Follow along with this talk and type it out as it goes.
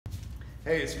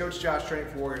Hey, it's Coach Josh training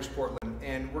for Warriors Portland,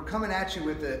 and we're coming at you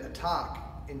with a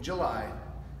talk in July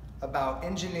about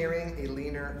engineering a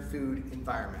leaner food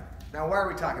environment. Now, why are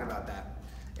we talking about that?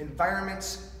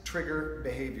 Environments trigger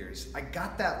behaviors. I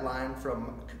got that line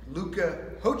from Luka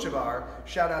Hochevar.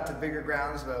 Shout out to Bigger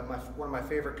Grounds, one of my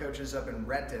favorite coaches up in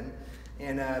Renton.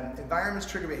 And environments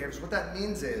trigger behaviors. What that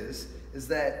means is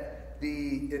that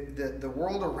the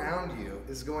world around you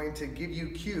is going to give you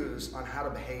cues on how to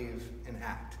behave and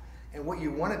act. And what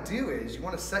you want to do is you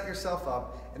want to set yourself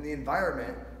up in the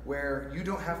environment where you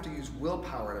don't have to use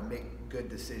willpower to make good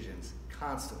decisions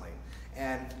constantly.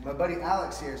 And my buddy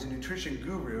Alex here is a nutrition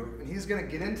guru, and he's going to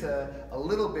get into a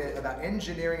little bit about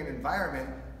engineering an environment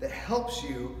that helps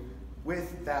you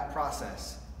with that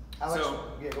process. Alex,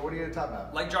 what are you going to talk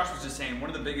about? Like Josh was just saying, one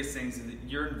of the biggest things is that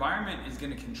your environment is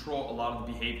going to control a lot of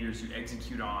the behaviors you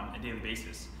execute on a daily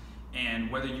basis.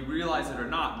 And whether you realize it or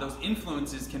not, those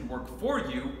influences can work for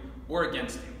you or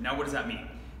against you. Now, what does that mean?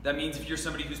 That means if you're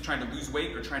somebody who's trying to lose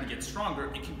weight or trying to get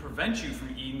stronger, it can prevent you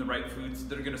from eating the right foods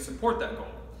that are going to support that goal.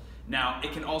 Now,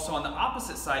 it can also, on the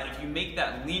opposite side, if you make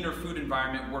that leaner food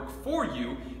environment work for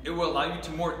you, it will allow you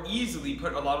to more easily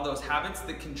put a lot of those habits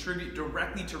that contribute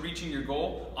directly to reaching your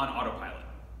goal on autopilot.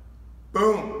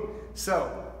 Boom!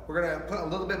 So, we're going to put a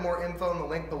little bit more info in the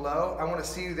link below. I want to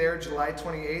see you there July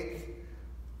 28th.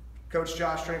 Coach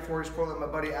Josh, training for Warriors Portland, my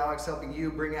buddy Alex helping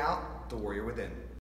you bring out the warrior within.